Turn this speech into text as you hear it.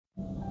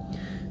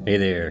Hey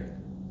there,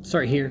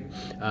 Start here.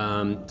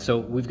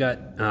 So we've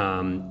got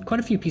quite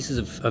a few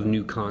pieces of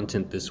new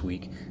content this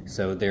week.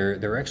 So there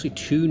are actually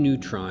 2 new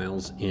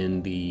trials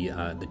in the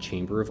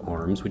Chamber of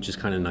Arms, which is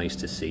kind of nice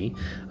to see.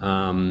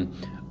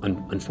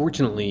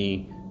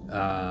 Unfortunately,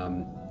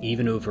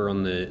 even over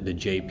on the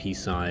JP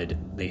side,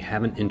 they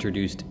haven't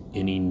introduced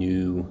any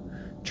new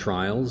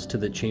trials to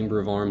the Chamber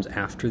of Arms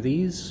after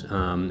these,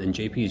 and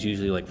JP is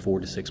usually like 4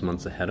 to 6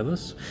 months ahead of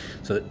us,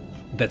 so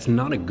that's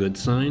not a good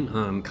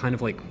sign. Kind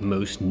of like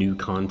most new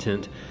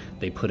content,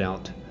 they put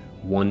out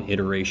one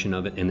iteration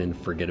of it and then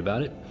forget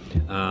about it.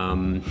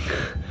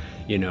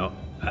 You know,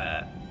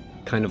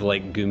 kind of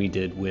like Gumi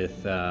did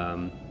with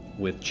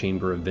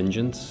Chamber of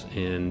Vengeance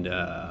and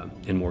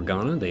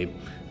Morgana. They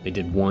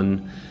did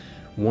one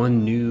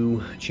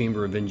new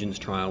Chamber of Vengeance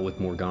trial with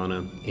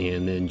Morgana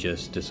and then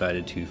just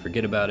decided to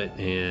forget about it,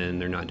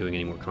 and they're not doing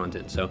any more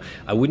content. So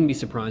I wouldn't be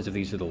surprised if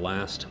these are the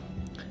last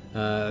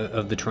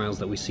of the trials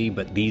that we see,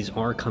 but these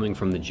are coming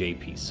from the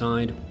JP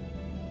side,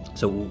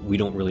 so we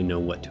don't really know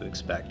what to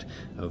expect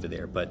over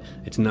there. But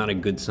it's not a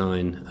good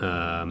sign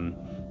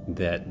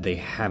that they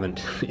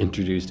haven't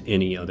introduced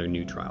any other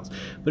new trials.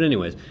 But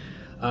anyways,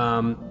 you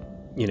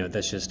know,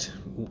 that's just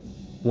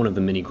one of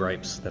the many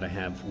gripes that I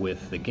have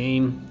with the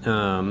game.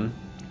 I'm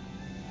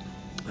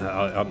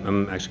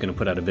actually going to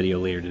put out a video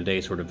later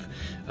today sort of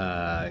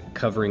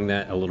covering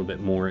that a little bit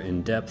more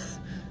in depth.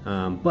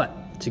 But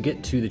to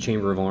get to the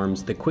Chamber of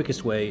Arms, the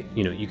quickest way,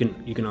 you know, you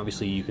can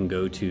obviously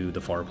go to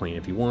the far plane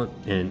if you want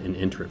and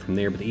enter it from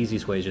there, but the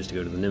easiest way is just to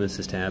go to the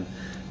Nemesis tab,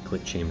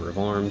 click Chamber of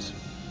Arms,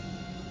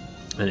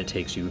 and it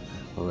takes you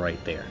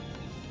right there.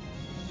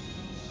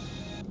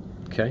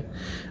 Okay.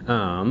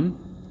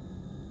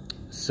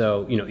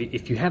 So, you know,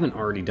 if you haven't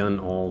already done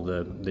all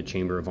the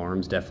Chamber of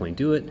Arms, definitely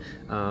do it.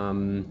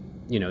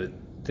 You know,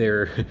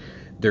 they're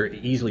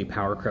easily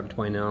power crept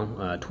by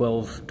now.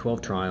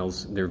 12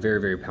 trials. They're very,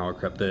 very power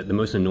crept. The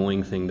most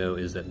annoying thing, though,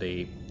 is that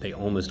they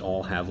almost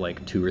all have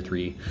like 2 or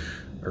 3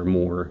 or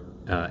more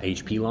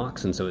HP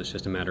locks, and so it's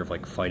just a matter of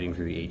like fighting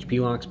through the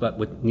HP locks. But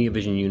with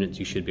Neovision units,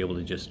 you should be able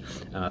to just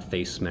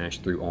face smash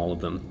through all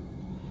of them.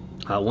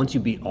 Once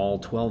you beat all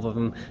 12 of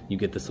them, you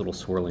get this little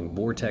swirling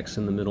vortex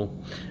in the middle,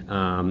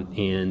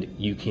 and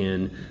you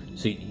can,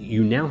 so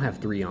you now have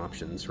 3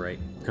 options, right?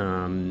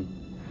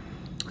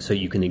 So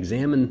you can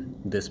examine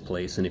this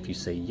place, and if you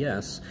say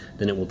yes,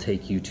 then it will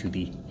take you to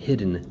the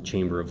hidden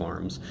Chamber of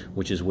Arms,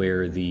 which is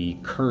where the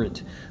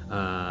current,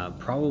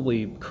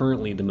 probably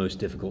currently the most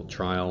difficult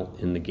trial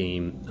in the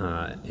game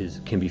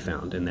can be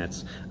found, and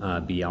that's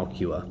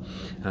Byalcua,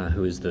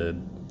 who is the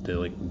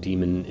like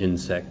demon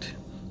insect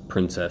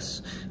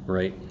princess,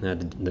 right?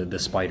 The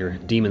spider,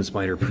 demon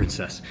spider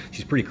princess.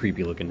 She's pretty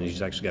creepy looking, and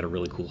she's actually got a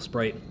really cool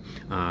sprite,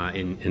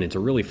 and it's a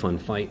really fun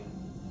fight.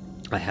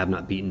 I have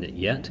not beaten it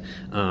yet,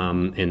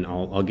 and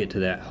I'll get to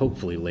that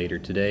hopefully later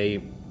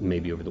today,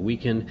 maybe over the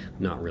weekend,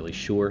 not really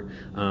sure.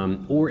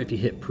 Or if you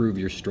hit Prove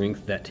Your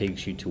Strength, that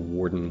takes you to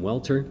Warden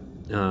Welter,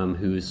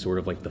 who is sort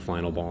of like the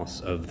final boss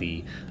of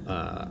the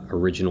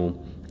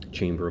original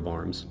Chamber of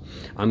Arms.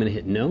 I'm going to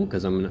hit no,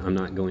 because I'm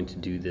not going to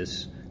do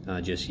this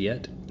just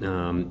yet.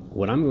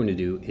 What I'm going to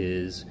do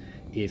is,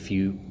 if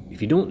you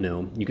don't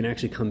know, you can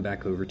actually come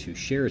back over to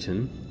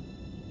Sheratan,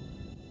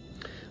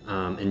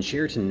 and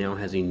Sheratan now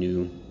has a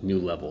new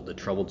level, the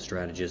Troubled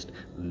Strategist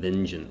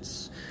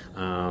Vengeance,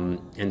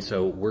 and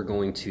so we're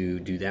going to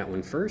do that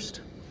one first,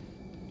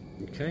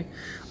 okay,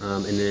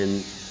 and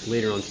then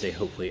later on today,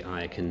 hopefully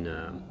I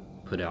can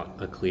put out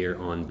a clear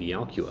on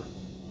Byalcua.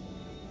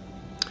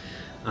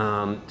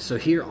 So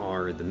here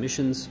are the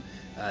missions.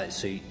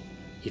 So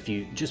if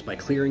you, just by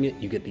clearing it,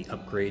 you get the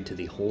upgrade to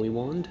the Holy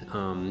Wand.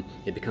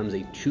 It becomes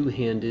a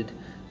 2-handed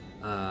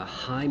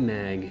high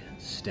mag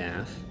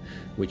staff,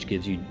 which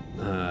gives you,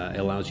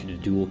 allows you to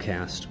dual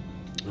cast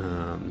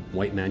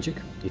white magic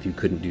if you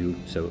couldn't do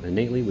so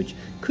innately, which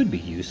could be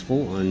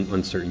useful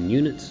on certain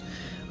units.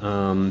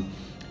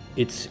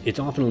 It's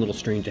often a little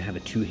strange to have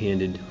a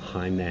 2-handed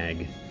high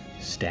mag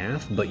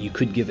staff, but you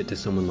could give it to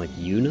someone like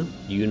Yuna.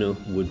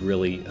 Yuna would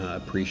really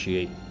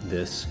appreciate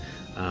this.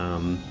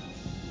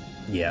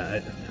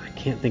 Yeah, I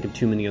can't think of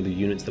too many other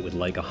units that would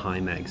like a high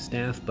mag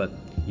staff, but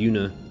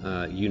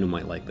Yuna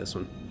might like this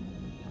one.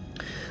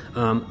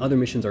 Other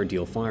missions are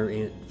deal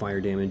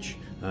fire damage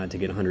to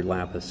get 100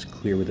 lapis,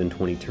 clear within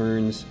 20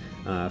 turns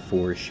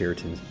for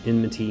Sheratan's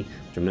Enmity,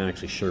 which I'm not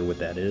actually sure what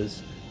that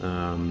is.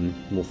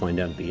 We'll find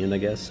out at the end, I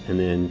guess. And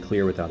then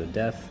clear without a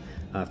death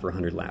for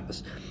 100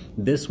 lapis.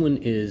 This one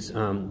is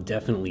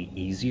definitely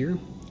easier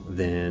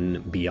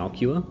than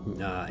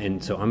Byalcua,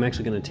 and so I'm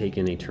actually going to take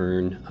in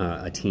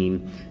a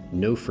team,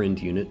 no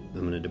friend unit.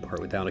 I'm going to depart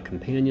without a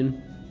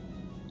companion.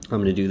 I'm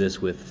going to do this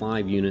with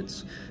 5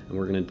 units, and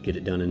we're going to get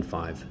it done in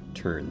 5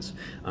 turns.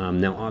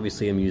 Now,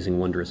 obviously, I'm using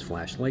Wondrous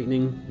Flash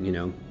Lightning. You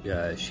know,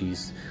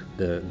 she's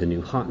the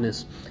new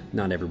hotness.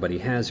 Not everybody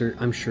has her.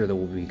 I'm sure there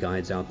will be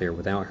guides out there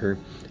without her.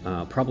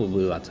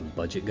 Probably lots of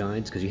budget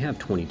guides, because you have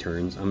 20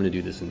 turns. I'm going to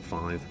do this in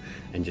 5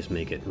 and just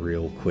make it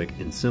real quick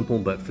and simple.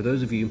 But for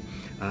those of you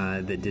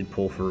that did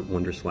pull for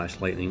Wondrous Flash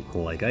Lightning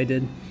like I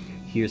did,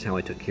 Here's how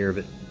I took care of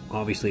it.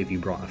 Obviously, if you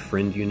brought a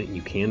friend unit,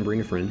 you can bring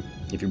a friend.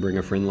 If you bring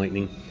a friend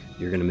lightning,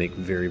 you're going to make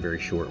very, very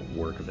short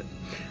work of it.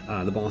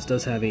 The boss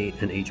does have an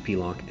HP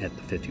lock at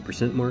the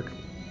 50% mark.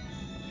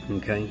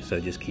 Okay, so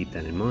just keep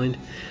that in mind.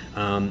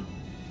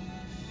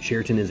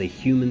 Sheratan is a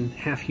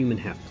half human,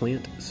 half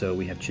plant. So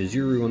we have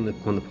Chizuru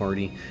on the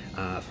party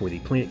for the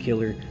plant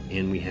killer,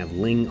 and we have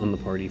Ling on the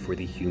party for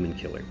the human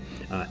killer.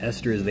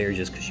 Esther is there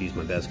just because she's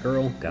my best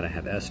girl. Gotta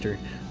have Esther.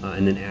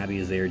 And then Abby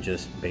is there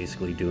just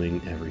basically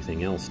doing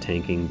everything else,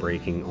 tanking,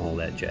 breaking, all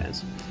that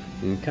jazz.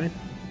 Okay,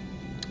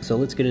 so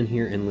let's get in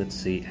here and let's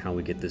see how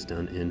we get this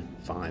done in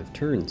 5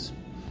 turns.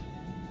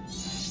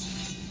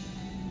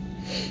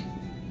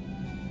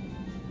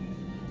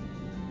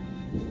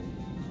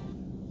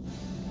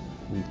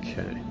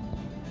 Okay.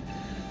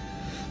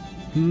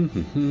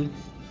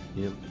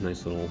 Yep,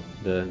 nice little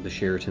the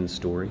Sheratan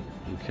story.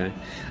 Okay,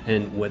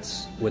 and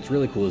what's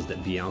really cool is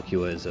that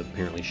Byalcua is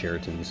apparently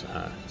Sheratan's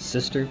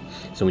sister.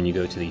 So when you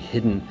go to the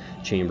hidden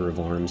chamber of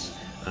arms,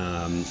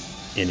 and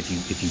if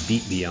you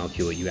beat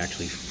Byalcua, you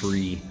actually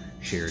free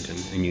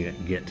Sheratan, and you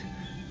get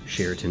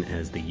Sheratan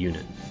as the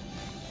unit,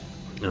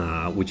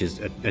 which is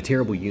a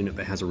terrible unit,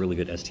 but has a really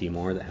good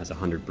STMR that has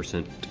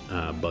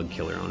 100% bug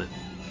killer on it.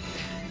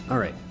 All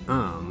right,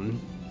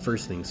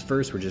 first things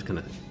first, we're just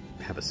gonna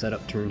have a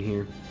setup turn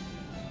here.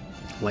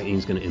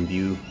 Lightning's gonna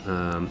imbue,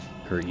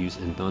 or use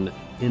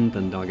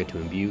Infandaga to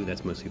imbue.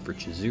 That's mostly for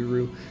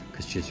Chizuru,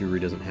 because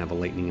Chizuru doesn't have a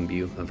lightning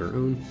imbue of her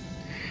own.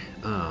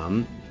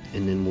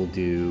 And then we'll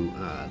do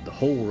the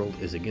whole world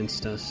is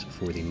against us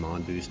for the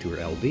mod boost to her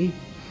LB,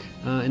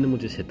 and then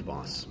we'll just hit the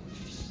boss.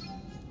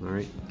 All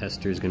right,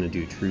 Esther's gonna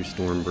do True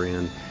Storm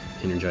Brand,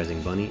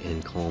 Energizing Bunny,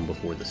 and Calm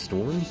Before the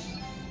Storm.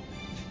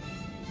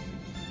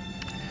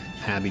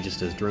 Abby just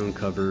does drone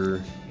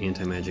cover,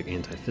 anti-magic,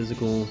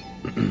 anti-physical.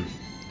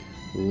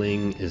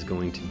 Ling is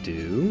going to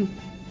do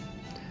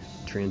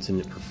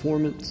Transcendent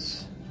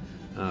Performance,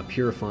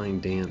 Purifying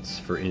Dance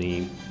for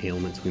any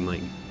ailments we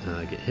might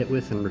get hit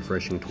with, and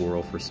Refreshing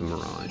Twirl for some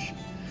Mirage.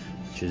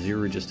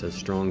 Chizuru just does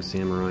Strong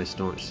Samurai,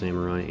 Staunch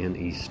Samurai, and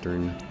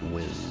Eastern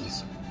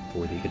Winds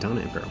for the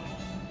Katana Emperor.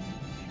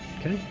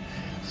 Okay,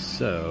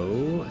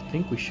 so I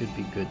think we should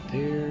be good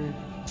there.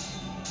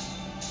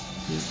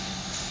 Yep.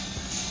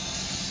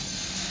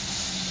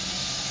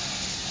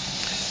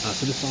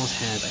 So this boss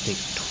has, I think,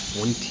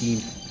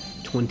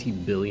 20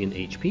 billion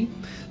HP.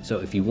 So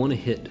if you want to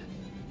hit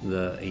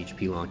the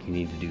HP lock, you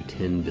need to do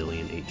 10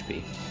 billion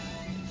HP.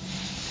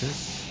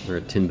 Okay? Or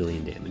 10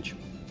 billion damage.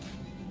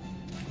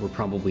 We're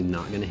probably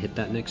not going to hit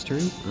that next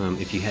turn.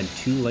 If you had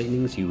 2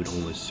 lightnings, you would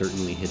almost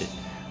certainly hit it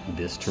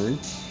this turn.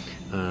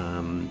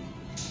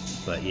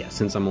 But yeah,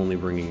 since I'm only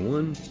bringing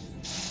 1,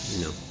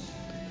 you know,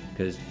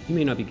 because you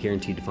may not be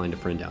guaranteed to find a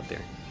friend out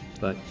there.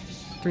 But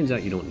turns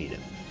out you don't need it.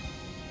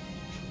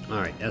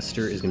 Alright,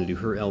 Esther is going to do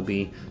her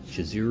LB,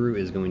 Chizuru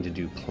is going to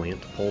do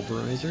Plant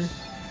Pulverizer,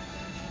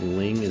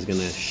 Ling is going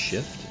to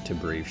shift to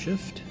Brave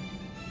Shift.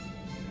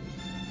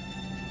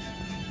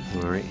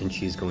 Alright, and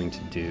she's going to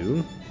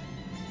do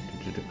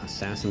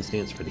Assassin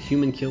Stance for the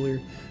Human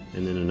Killer,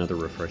 and then another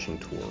Refreshing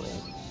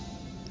Twirl.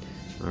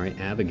 Alright,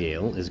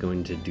 Abigail is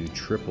going to do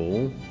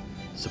triple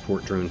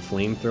Support Drone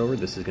Flamethrower.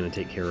 This is going to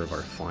take care of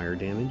our fire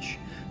damage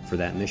for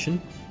that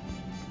mission.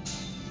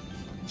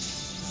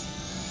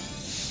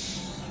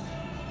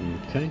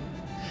 Okay,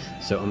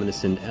 so I'm going to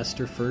send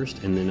Esther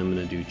first, and then I'm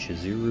going to do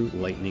Chizuru,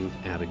 Lightning,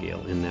 Abigail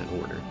in that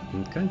order.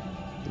 Okay,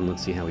 and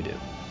let's see how we do.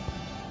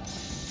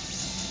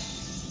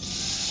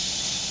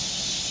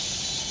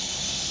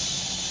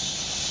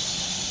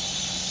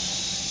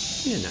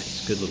 Yeah,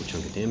 nice. Good little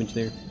chunk of damage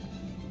there.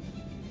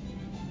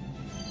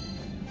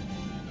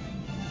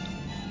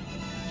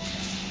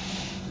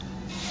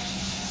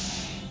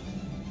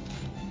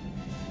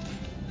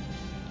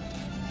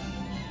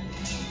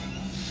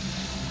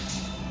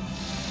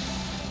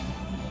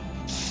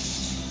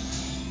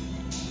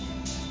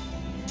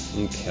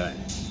 Okay,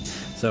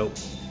 so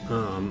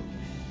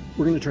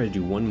we're going to try to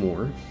do one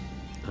more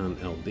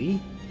LB.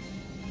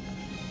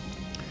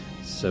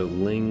 So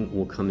Ling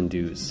will come and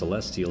do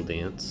Celestial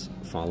Dance,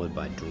 followed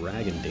by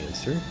Dragon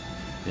Dancer,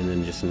 and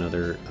then just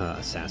another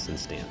Assassin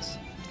Stance.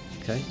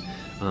 Okay,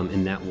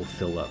 and that will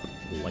fill up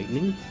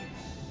Lightning.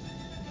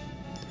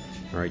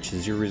 Alright,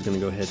 Chizuru is going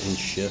to go ahead and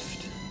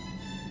shift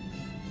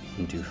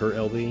and do her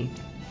LB.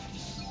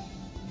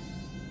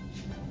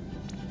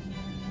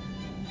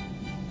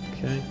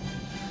 Okay.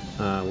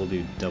 We'll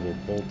do double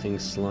bolting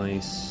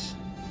slice,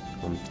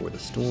 Calm Before the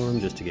Storm,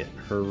 just to get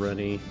her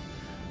ready.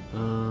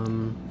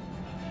 And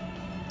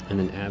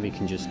then Abby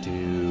can just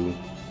do,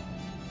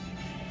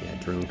 yeah,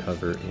 drone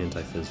cover,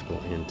 anti-physical,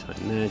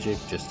 anti-magic,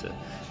 just to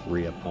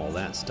re-up all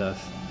that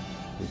stuff.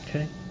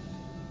 Okay.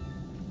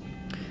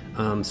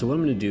 So what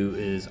I'm going to do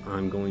is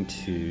I'm going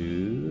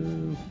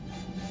to,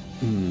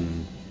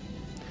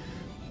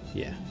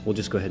 yeah, we'll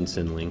just go ahead and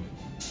send Ling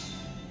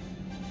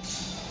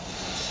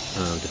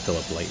to fill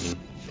up Lightning.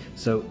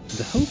 So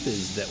the hope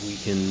is that we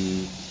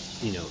can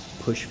you know,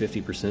 push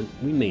 50%.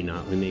 We may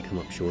not. We may come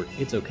up short.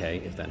 It's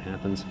okay if that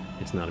happens.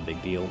 It's not a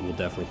big deal. We'll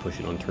definitely push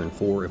it on turn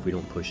 4 if we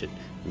don't push it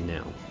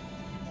now.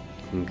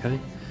 Okay.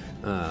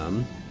 Go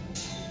ahead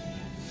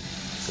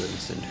and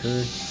send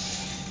her.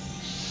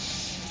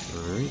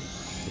 All right,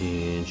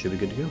 and should be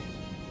good to go.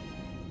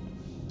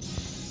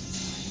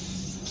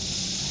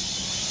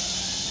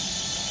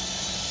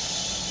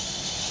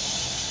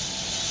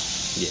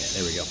 Yeah,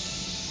 there we go.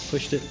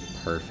 Pushed it.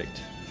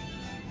 Perfect.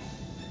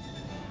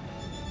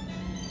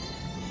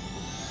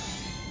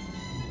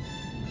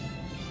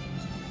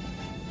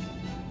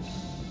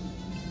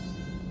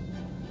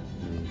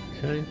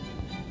 Okay.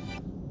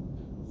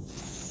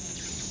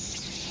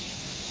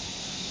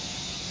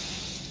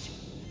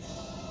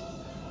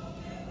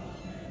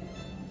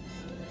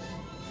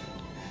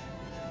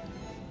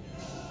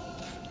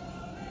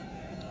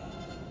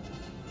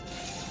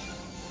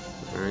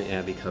 Alright,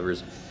 Abby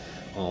covers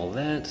all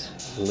that.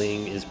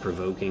 Ling is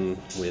provoking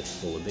with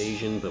full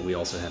evasion, but we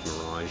also have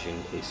Mirage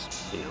in case,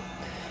 you know,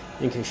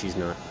 in case she's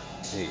not,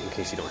 in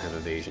case you don't have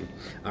evasion.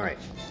 Alright,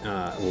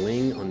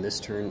 Ling on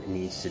this turn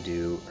needs to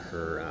do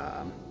her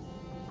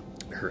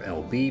her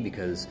LB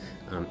because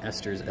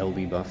Esther's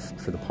LB buff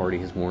for the party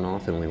has worn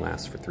off. It only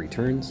lasts for 3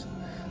 turns.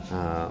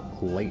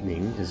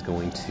 Lightning is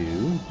going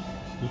to,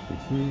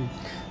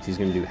 she's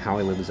going to do How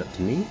I Live Is Up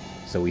to Me.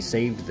 So we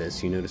saved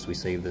this. You notice we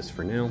saved this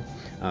for now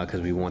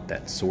because we want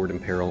that Sword in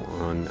Peril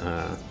on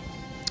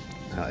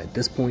at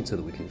this point so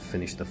that we can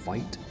finish the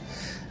fight.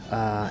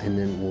 And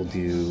then we'll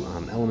do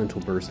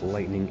Elemental Burst,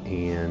 Lightning,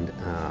 and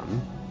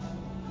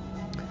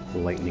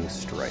Lightning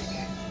Strike.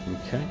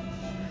 Okay.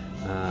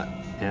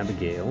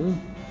 Abigail,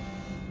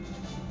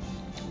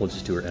 we'll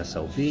just do her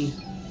SLB.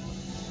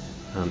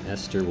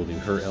 Esther will do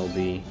her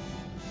LB.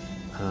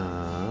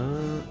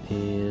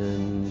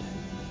 And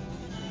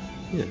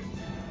yeah,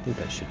 I think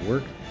that should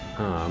work.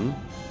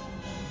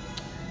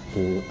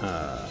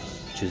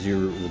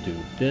 Chizuru will do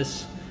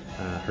this,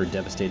 her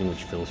Devastating,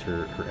 which fills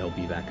her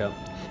LB back up.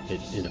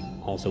 It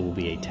also will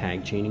be a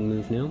tag chaining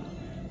move now,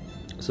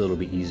 so it'll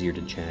be easier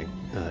to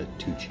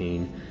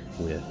chain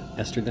with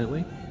Esther that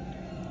way.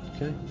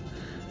 Okay.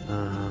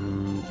 I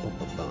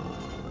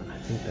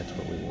think that's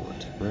what we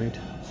want, right?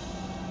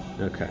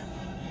 Okay.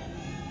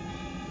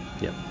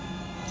 Yep.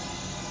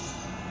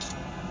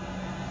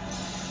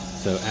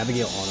 So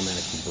Abigail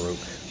automatically broke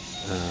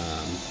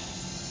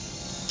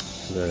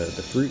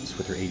the fruits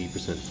with her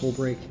 80% full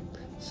break.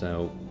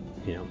 So,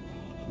 you know,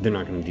 they're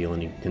not going to deal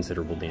any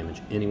considerable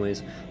damage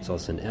anyways. So I'll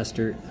send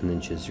Esther and then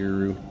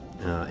Chizuru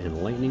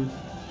and Lightning.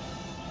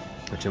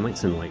 Which I might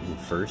send Lightning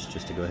first,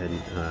 just to go ahead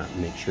and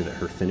make sure that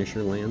her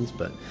finisher lands,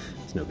 but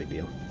it's no big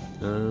deal.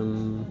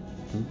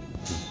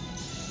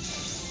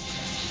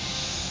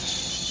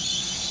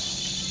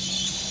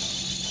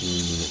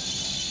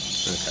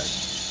 Okay.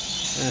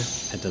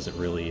 That doesn't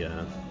really,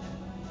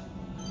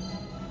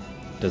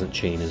 doesn't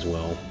chain as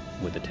well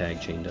with the tag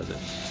chain, does it?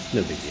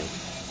 No big deal.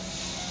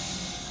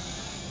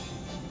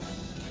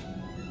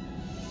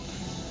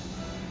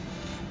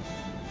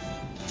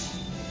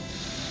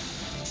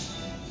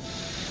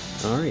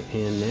 Alright,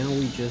 and now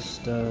we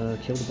just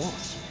kill the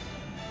boss.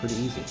 Pretty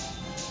easy.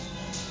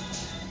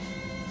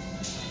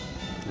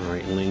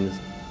 Alright,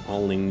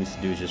 all Ling needs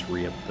to do is just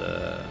re-up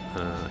the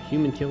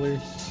human killer.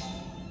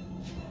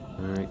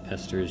 Alright,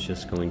 Esther is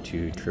just going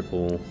to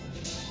triple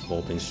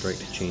Bolting Strike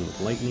to chain with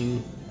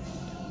Lightning.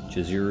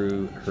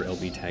 Chizuru, her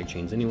LB tag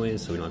chains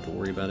anyways, so we don't have to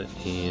worry about it.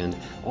 And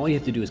all you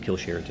have to do is kill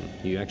Sheratan.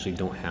 You actually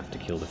don't have to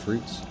kill the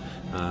fruits.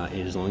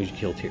 As long as you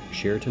kill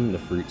Sheratan, the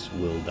fruits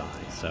will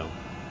die. So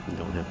you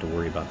don't have to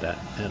worry about that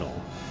at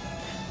all.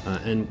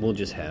 And we'll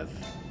just have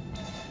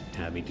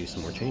Abby do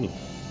some more chaining.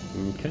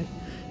 Okay,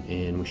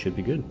 and we should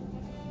be good.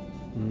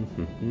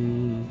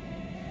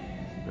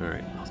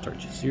 Alright, I'll start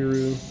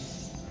Chizuru.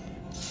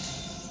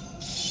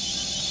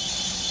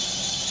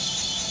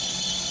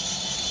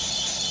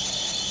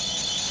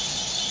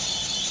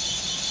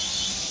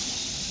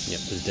 Yep,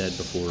 was dead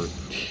before,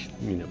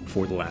 you know,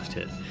 before the last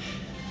hit.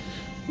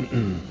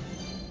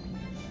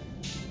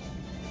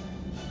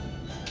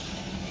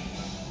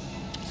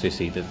 So you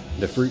see,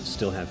 the fruits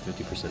still have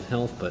 50%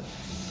 health, but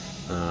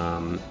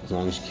as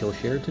long as you kill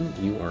Sheratan,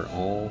 you are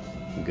all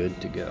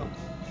good to go.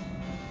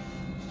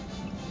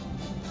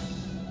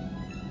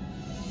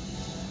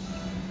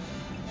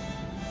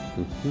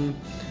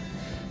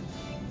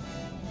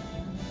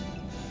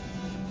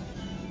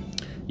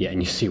 Yeah,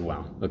 and you see,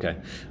 wow, okay,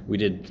 we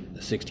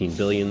did 16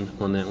 billion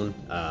on that one.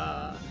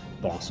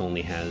 Boss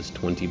only has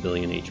 20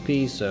 billion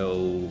HP,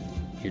 so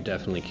you're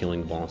definitely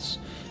killing the boss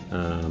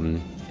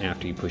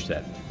after you push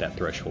that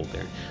threshold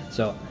there.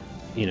 So,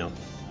 you know,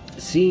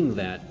 seeing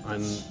that, I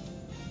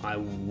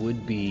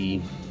would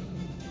bet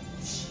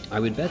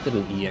that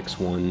an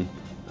EX1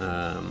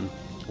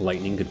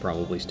 Lightning could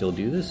probably still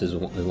do this as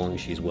long as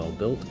she's well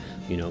built.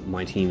 You know,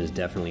 my team is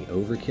definitely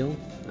overkill.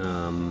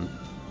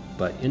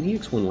 But an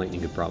EX1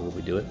 Lightning could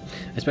probably do it,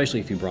 especially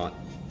if you brought,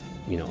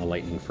 you know, a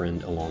Lightning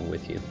friend along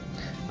with you.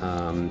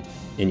 And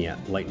yeah,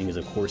 Lightning is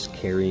of course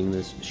carrying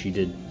this. She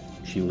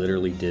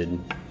literally did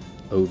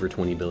over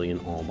 20 billion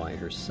all by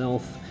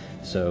herself.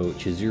 So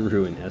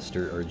Chizuru and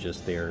Esther are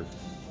just there,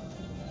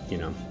 you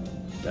know,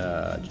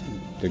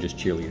 they're just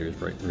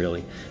cheerleaders, right?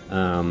 Really.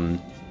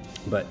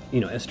 But, you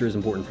know, Esther is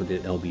important for the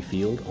LB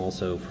field,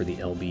 also for the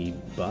LB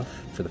buff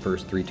for the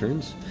first 3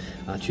 turns.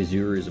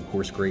 Chizuru is, of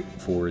course, great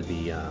for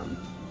the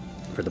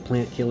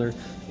plant killer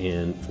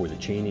and for the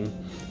chaining.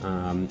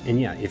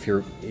 And yeah, if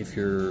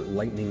your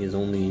lightning is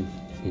only,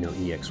 you know,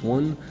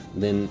 EX1,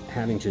 then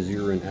having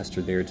Chizuru and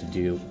Esther there to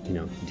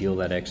deal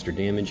that extra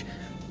damage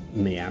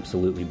may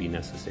absolutely be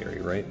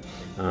necessary, right?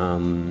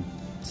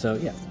 So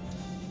yeah,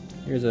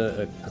 here's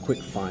a quick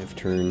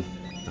 5-turn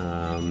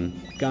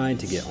guide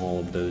to get all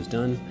of those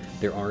done.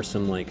 There are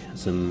some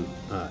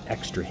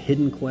extra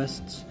hidden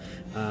quests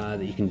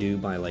that you can do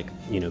by, like,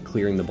 you know,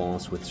 clearing the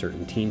boss with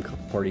certain team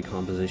party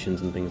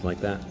compositions and things like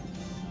that.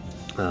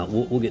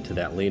 We'll get to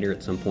that later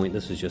at some point.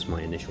 This is just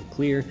my initial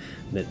clear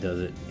that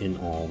does it in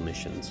all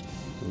missions.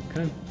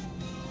 Okay.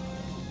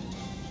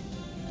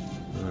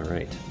 All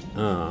right.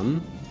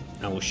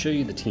 I will show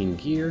you the team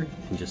gear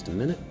in just a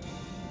minute.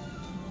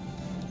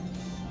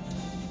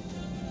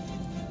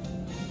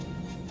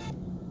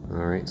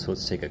 All right, so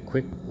let's take a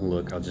quick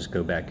look. I'll just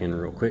go back in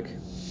real quick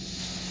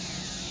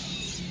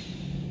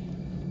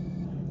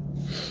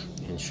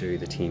and show you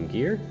the team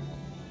gear.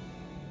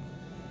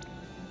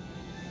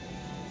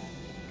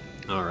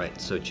 All right,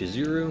 so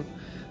Chizuru,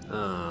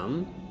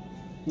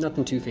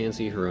 nothing too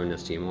fancy, her own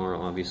STMR,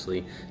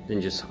 obviously,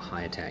 then just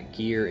high attack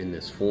gear in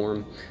this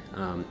form.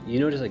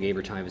 You notice I gave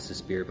her Tyvus'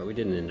 Spirit, but we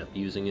didn't end up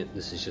using it.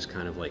 This is just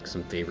kind of like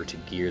some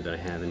favorited gear that I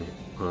have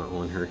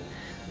on her.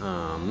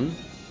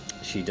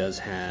 She does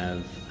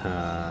have,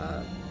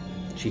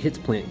 she hits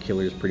plant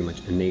killers pretty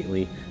much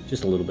innately,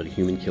 just a little bit of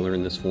human killer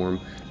in this form.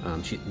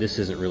 This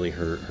isn't really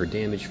her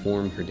damage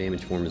form. Her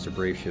damage form is her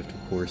Brave Shift,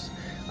 of course.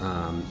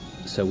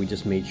 So we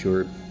just made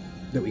sure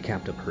that we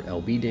capped up her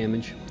LB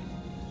damage,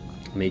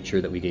 made sure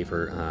that we gave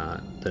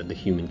her the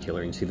human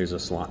killer. You can see there's a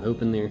slot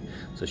open there,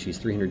 so she's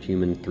 300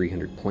 human,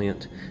 300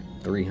 plant,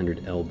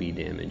 300 LB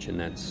damage, and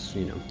that's,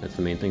 you know, that's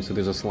the main thing. So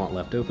there's a slot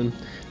left open.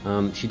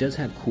 She does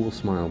have Cool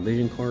Smile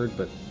Vision card,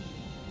 but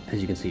as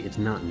you can see, it's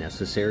not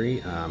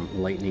necessary.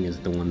 Lightning is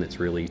the one that's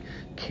really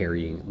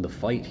carrying the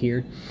fight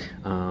here.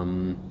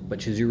 But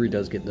Chizuru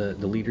does get the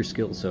leader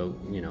skill, so,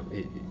 you know,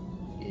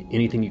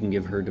 anything you can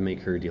give her to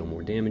make her deal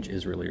more damage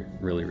is really,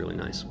 really, really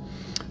nice.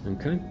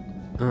 Okay.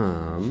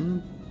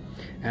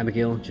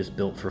 Abigail, just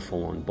built for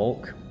full-on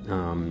bulk.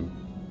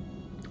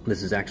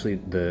 This is actually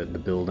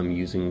the build I'm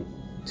using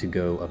to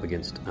go up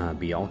against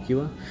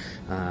Byalcua,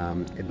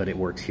 but it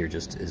works here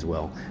just as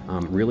well.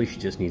 Really, she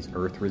just needs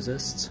earth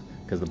resists,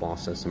 because the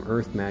boss does some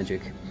earth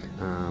magic,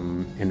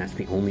 and that's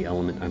the only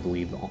element I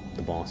believe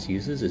the boss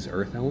uses is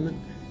earth element.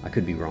 I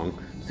could be wrong.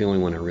 It's the only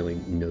one I really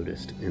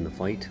noticed in the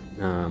fight.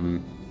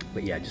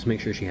 But yeah, just make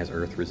sure she has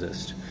earth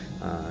resist.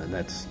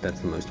 That's the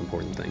most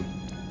important thing.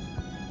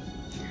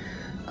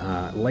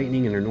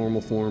 Lightning in her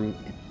normal form,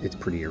 it's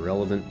pretty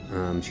irrelevant.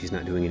 She's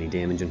not doing any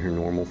damage in her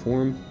normal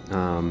form.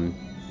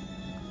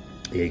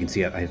 Yeah, you can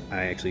see I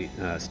actually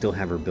still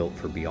have her built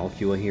for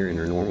Byalcua here in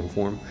her normal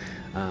form.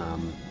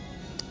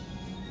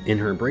 In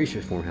her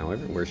abrasive form,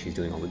 however, where she's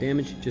doing all the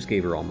damage, just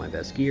gave her all my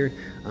best gear.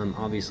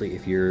 Obviously,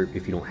 if you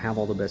don't have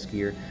all the best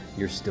gear,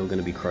 you're still going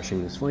to be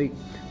crushing this fight.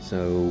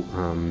 So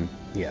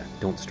yeah,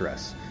 don't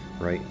stress,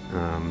 right?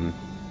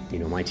 You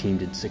know, my team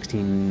did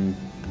 16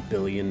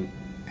 billion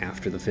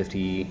after the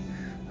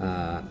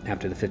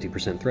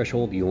 50%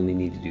 threshold. You only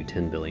need to do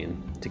 10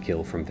 billion to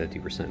kill from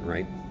 50%,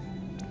 right?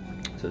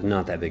 So it's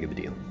not that big of a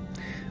deal.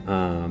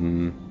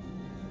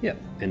 Yeah,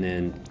 and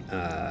then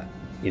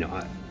you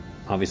know,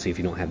 obviously, if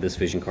you don't have this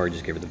vision card,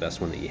 just give her the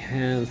best one that you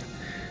have.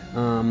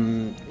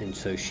 And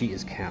so she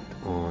is capped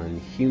on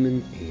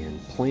human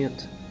and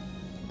plant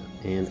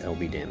and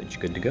LB damage.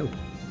 Good to go.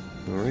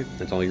 All right,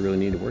 that's all you really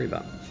need to worry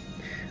about.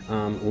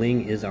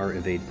 Ling is our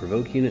evade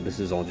provoke unit. This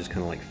is all just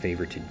kind of like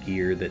favorited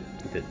gear that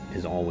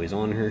is always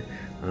on her.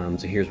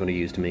 So here's what I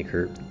use to make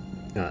her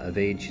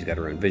evade. She's got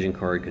her own vision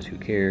card because who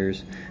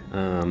cares?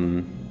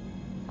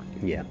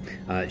 Yeah,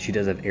 she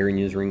does have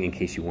Erinya's ring in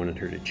case you wanted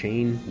her to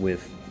chain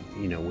with,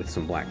 you know, with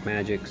some black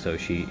magic. So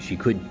she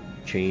could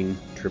chain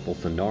triple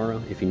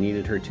Thundara if you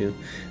needed her to,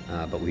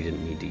 but we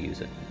didn't need to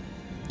use it.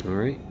 All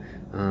right,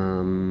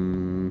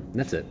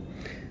 that's it.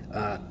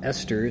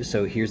 Esther,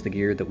 so here's the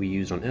gear that we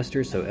used on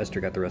Esther. So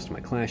Esther got the rest of my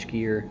Clash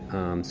gear.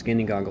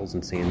 Scanning Goggles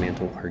and Sand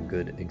Mantle are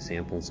good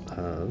examples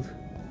of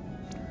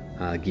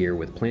gear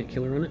with Plant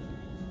Killer on it,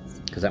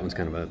 because that one's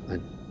kind of a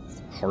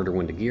harder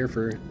one to gear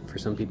for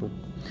some people.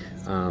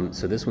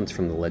 So this one's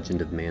from the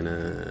Legend of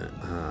Mana.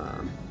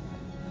 I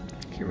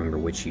can't remember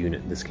which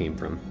unit this came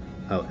from.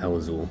 Oh, El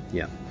Azul,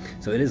 yeah.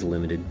 So it is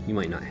limited. You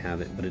might not have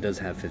it, but it does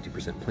have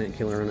 50% Plant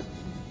Killer on it.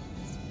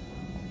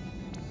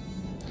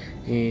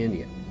 And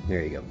yeah,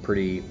 there you go.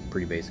 Pretty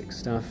basic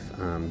stuff.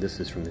 This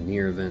is from the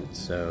Nier event,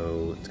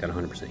 so it's got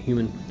 100%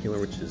 human killer,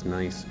 which is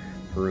nice.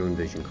 Her own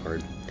vision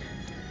card.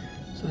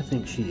 So I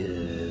think she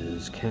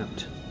is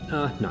capped,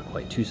 not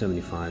quite,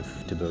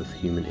 275 to both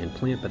human and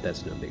plant, but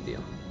that's no big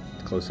deal.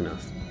 Close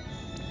enough.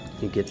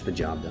 it gets the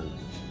job done.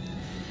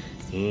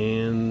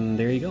 And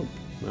there you go.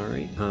 All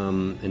right,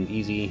 an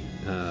easy,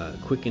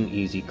 quick and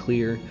easy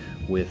clear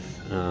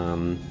with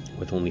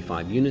only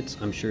 5 units.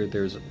 I'm sure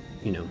there's,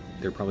 you know,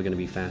 there are probably going to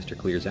be faster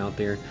clears out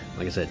there.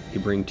 Like I said,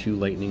 you bring 2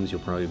 lightnings,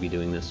 you'll probably be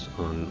doing this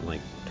on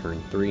like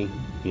turn 3,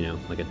 you know,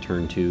 like a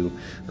turn 2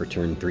 or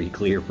turn 3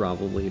 clear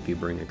probably if you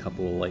bring a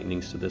couple of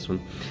lightnings to this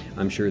one.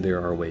 I'm sure there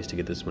are ways to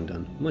get this one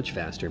done much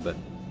faster, but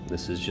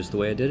this is just the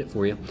way I did it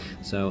for you.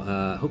 So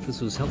hope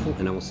this was helpful,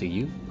 and I will see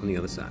you on the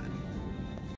other side.